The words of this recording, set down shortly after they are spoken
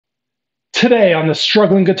Today on The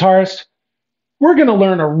Struggling Guitarist, we're going to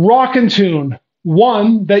learn a rockin' tune,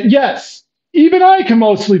 one that, yes, even I can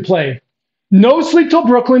mostly play. No Sleep Till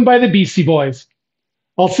Brooklyn by the Beastie Boys.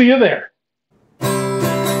 I'll see you there.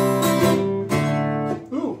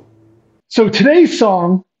 Ooh. So today's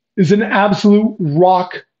song is an absolute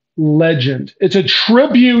rock legend. It's a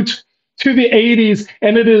tribute to the 80s,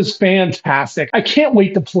 and it is fantastic. I can't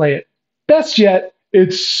wait to play it. Best yet,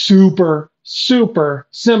 it's super, super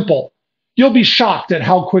simple. You'll be shocked at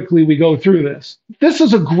how quickly we go through this. This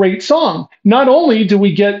is a great song. Not only do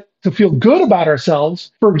we get to feel good about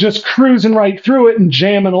ourselves for just cruising right through it and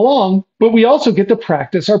jamming along, but we also get to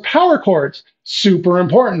practice our power chords. Super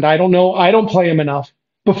important. I don't play them enough.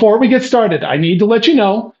 Before we get started, I need to let you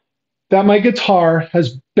know that my guitar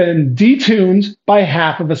has been detuned by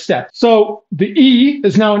half of a step. So the E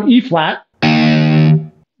is now an E flat.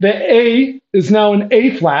 The A is now an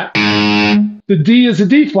A flat. The D is a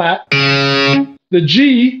D flat. The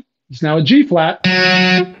G is now a G flat.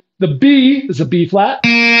 The B is a B flat.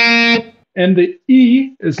 And the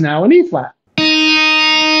E is now an E flat.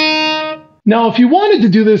 Now, if you wanted to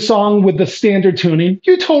do this song with the standard tuning,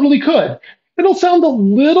 you totally could. It'll sound a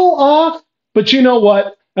little off, but you know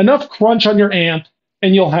what? Enough crunch on your amp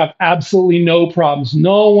and you'll have absolutely no problems.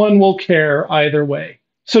 No one will care either way.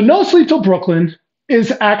 So No Sleep Till Brooklyn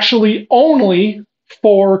is actually only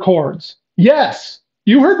 4 chords. Yes,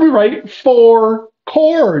 you heard me right, 4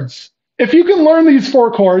 chords. If you can learn these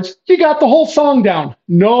 4 chords, you got the whole song down.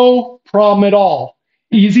 No problem at all.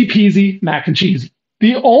 Easy peasy, mac and cheesy.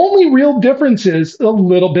 The only real difference is a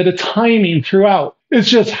little bit of timing throughout. It's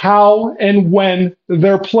just how and when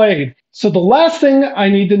they're played. So the last thing I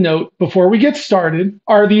need to note before we get started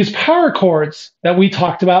are these power chords that we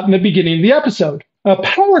talked about in the beginning of the episode. A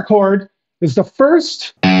power chord is the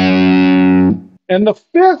first and the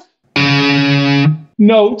 5th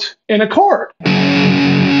note in a chord.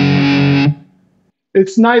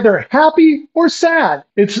 It's neither happy or sad.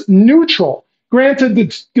 It's neutral. Granted,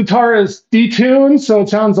 the guitar is detuned, so it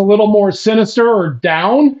sounds a little more sinister or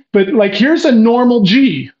down, but like here's a normal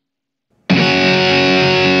G.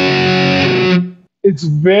 It's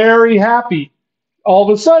very happy. All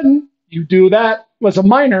of a sudden, you do that as a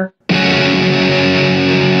minor.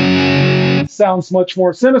 It sounds much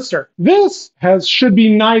more sinister. This should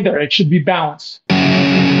be neither. It should be balanced.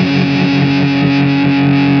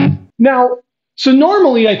 Now, so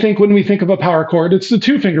normally I think when we think of a power chord, it's the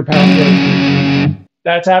 2-finger power chord.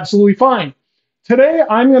 That's absolutely fine. Today,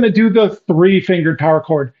 I'm going to do the 3-fingered power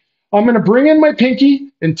chord. I'm going to bring in my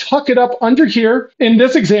pinky and tuck it up under here, in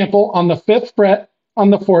this example, on the 5th fret on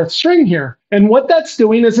the 4th string here. And what that's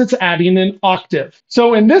doing is it's adding an octave.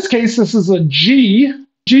 So in this case, this is a G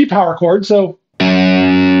power chord. So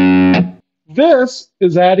this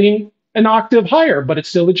is adding an octave higher, but it's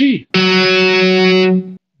still a G.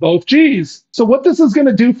 Both G's. So what this is going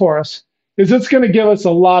to do for us is it's going to give us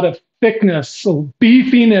a lot of thickness,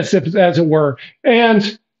 beefiness, as it were.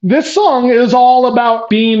 And this song is all about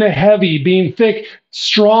being heavy, being thick,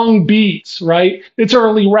 strong beats, right? It's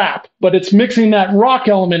early rap, but it's mixing that rock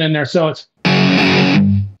element in there. So it's,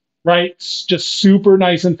 right, it's just super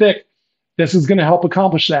nice and thick. This is going to help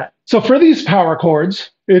accomplish that. So for these power chords,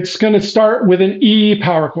 it's going to start with an E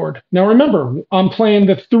power chord. Now remember, I'm playing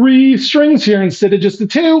the 3 strings here instead of just the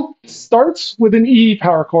 2. It starts with an E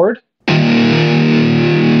power chord,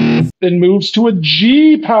 then moves to a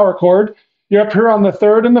G power chord. You're up here on the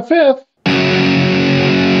 3rd and the 5th.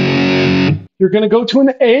 You're going to go to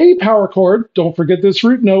an A power chord. Don't forget this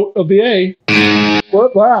root note of the A.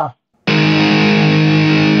 Blah.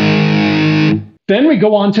 Then we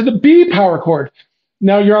go on to the B power chord.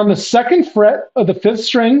 Now you're on the 2nd fret of the 5th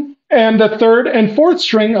string and the 3rd and 4th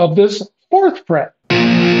string of this 4th fret.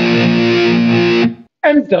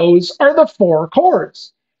 And those are the 4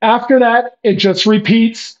 chords. After that, it just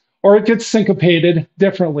repeats or it gets syncopated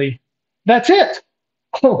differently. That's it.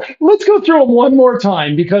 Oh, let's go through them one more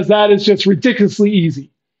time because that is just ridiculously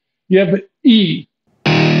easy. You have the E.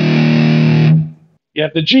 You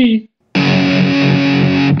have the G.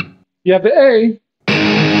 You have the A.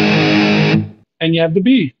 And you have the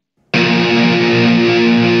B.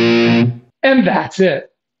 And that's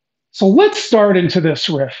it. So let's start into this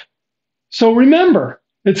riff. So remember,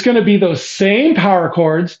 it's going to be those same power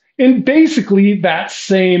chords in basically that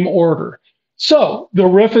same order. So the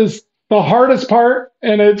riff is the hardest part,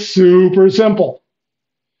 and it's super simple.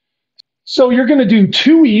 So you're going to do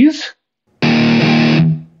 2 E's.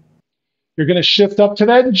 You're going to shift up to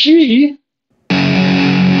that G,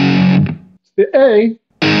 the A,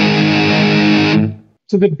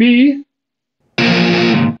 to the B,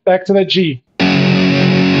 back to that G.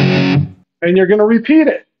 And you're going to repeat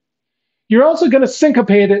it. you're also going to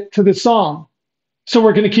syncopate it to the song. So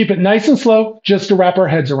we're going to keep it nice and slow just to wrap our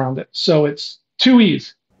heads around it. So it's 2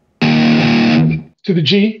 E's. To the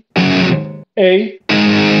G, A,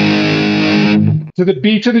 to the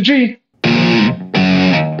B to the G.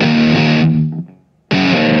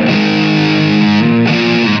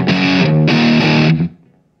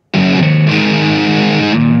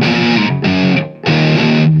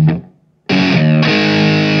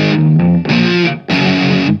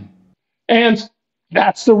 And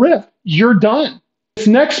that's the riff. You're done. This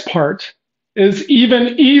next part is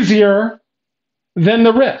even easier than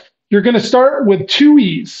the riff. You're going to start with 2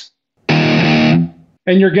 E's, and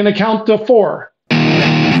you're going to count to 4.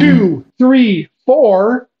 2, 3,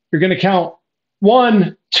 4. You're going to count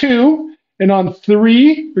 1, 2, and on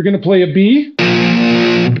 3, you're going to play a B,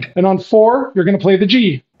 and on 4, you're going to play the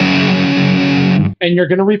G. And you're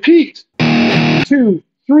going to repeat. 2,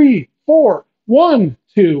 3, 4. 1,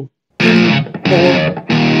 2,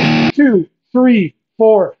 4. 2, 3,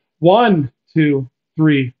 4. 1, 2,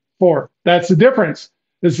 3, 4. That's the difference.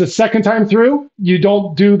 This is the second time through. You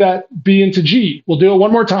don't do that B into G. We'll do it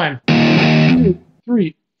one more time. 2,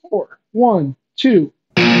 3, 4. 1, 2.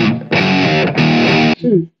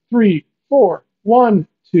 2, 3, 4. 1,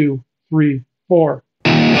 2, 3, 4.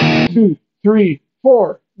 2, 3,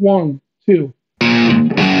 4. 1, 2.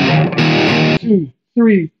 2,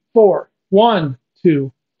 3, 4. 1,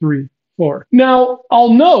 2, 3, 4. Now,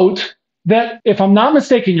 I'll note that if I'm not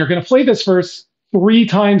mistaken, you're going to play this verse 3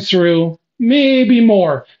 times through, maybe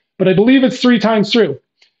more, but I believe it's 3 times through.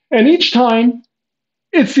 And each time,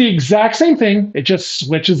 it's the exact same thing. It just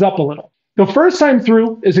switches up a little. The first time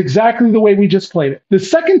through is exactly the way we just played it. The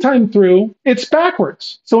second time through, it's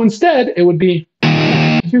backwards. So instead, it would be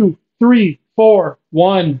 2, 3, 4,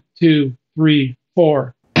 1, 2, 3,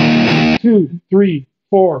 4. 2, 3,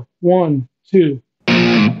 4, 1, 2.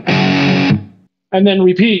 And then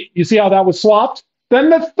repeat. You see how that was swapped? Then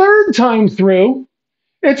the third time through,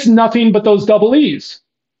 it's nothing but those double E's.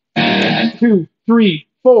 2, 3,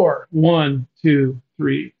 4. 1, 2,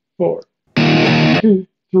 3, 4. 2,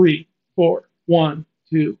 3, 4. 1,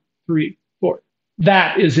 2, 3, 4.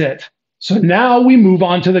 That is it. So now we move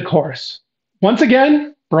on to the chorus. Once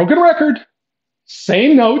again, broken record,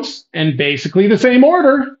 same notes, and basically the same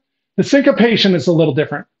order. The syncopation is a little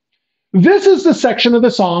different. This is the section of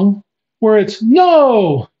the song where it's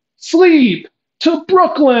no, sleep, to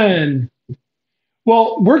Brooklyn.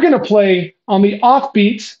 Well, we're going to play on the off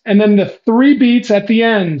beats and then the 3 beats at the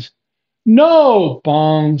end. No,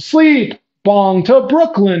 bong, sleep, bong to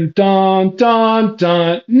Brooklyn, dun, dun,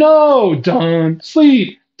 dun. No, dun,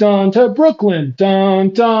 sleep, dun to Brooklyn,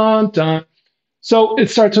 dun, dun, dun. So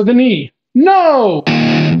it starts with an E. No,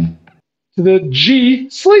 to the G,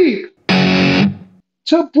 sleep,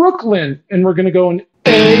 to Brooklyn. And we're going to go in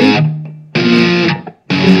A,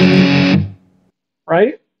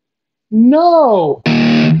 right? No,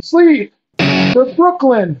 sleep, to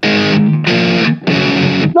Brooklyn.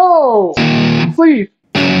 No, sleep,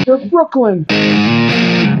 to Brooklyn.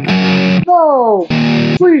 No,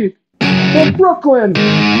 sleep, to Brooklyn.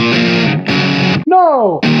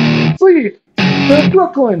 No, sleep, to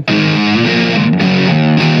Brooklyn.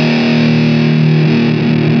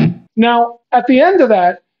 Now, at the end of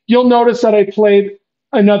that, you'll notice that I played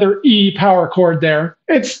another E power chord there.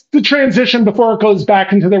 It's the transition before it goes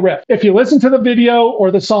back into the riff. If you listen to the video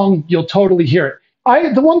or the song, you'll totally hear it.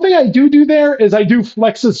 The one thing I do there is I do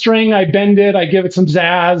flex the string, I bend it, I give it some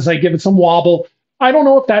zazz, I give it some wobble. I don't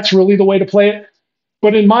know if that's really the way to play it,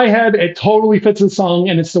 but in my head, it totally fits the song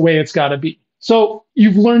and it's the way it's got to be. So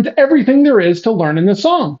you've learned everything there is to learn in the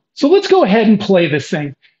song. So let's go ahead and play this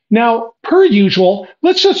thing. Now, per usual,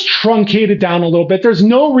 let's just truncate it down a little bit. There's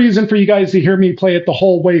no reason for you guys to hear me play it the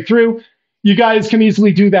whole way through. You guys can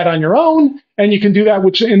easily do that on your own, and you can do that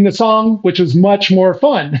in the song, which is much more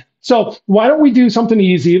fun. So why don't we do something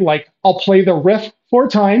easy, like I'll play the riff 4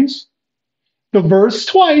 times, the verse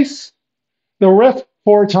twice, the riff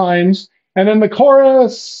 4 times, and then the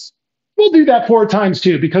chorus, we'll do that 4 times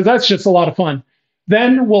too, because that's just a lot of fun.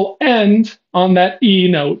 Then we'll end on that E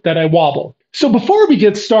note that I wobble. So before we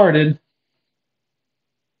get started,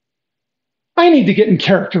 I need to get in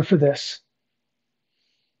character for this.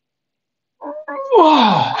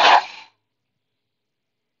 Oh,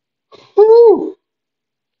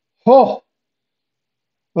 oh,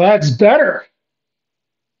 that's better.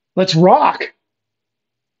 Let's rock.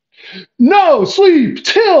 No sleep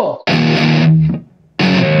till.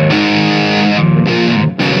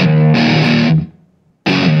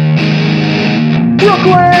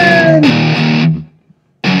 Brooklyn!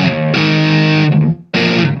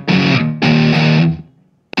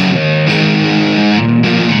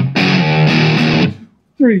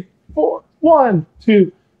 1,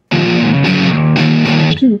 2,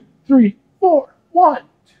 2, 3, 4, 1.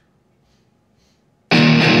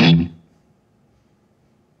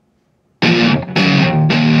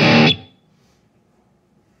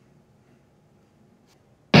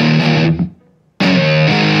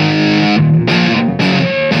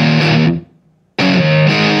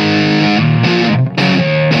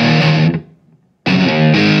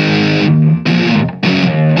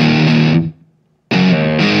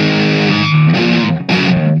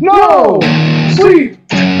 No! Sleep!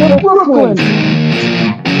 To Brooklyn!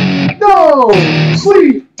 No!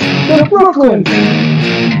 Sleep! To Brooklyn!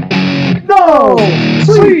 No!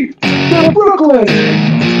 Sleep! To Brooklyn!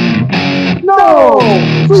 No!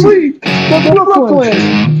 Sleep! To Brooklyn!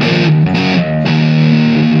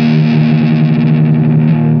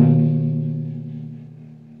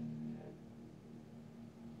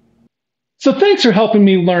 So thanks for helping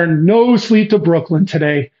me learn No Sleep to Brooklyn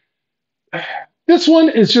today. This one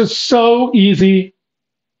is just so easy,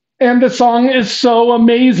 and the song is so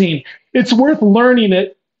amazing. It's worth learning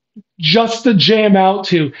it just to jam out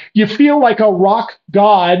to. You feel like a rock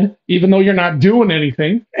god, even though you're not doing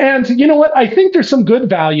anything. And you know what? I think there's some good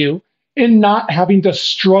value in not having to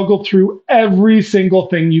struggle through every single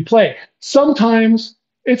thing you play. Sometimes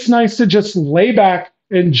it's nice to just lay back,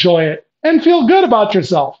 enjoy it, and feel good about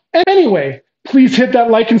yourself. Anyway, please hit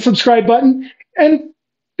that like and subscribe button, and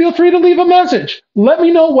feel free to leave a message. Let me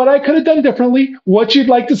know what I could have done differently, what you'd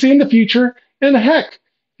like to see in the future, and heck,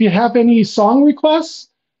 if you have any song requests,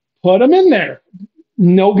 put them in there.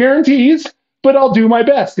 No guarantees, but I'll do my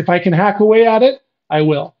best. If I can hack away at it, I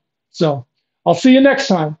will. So I'll see you next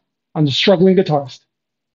time on The Struggling Guitarist.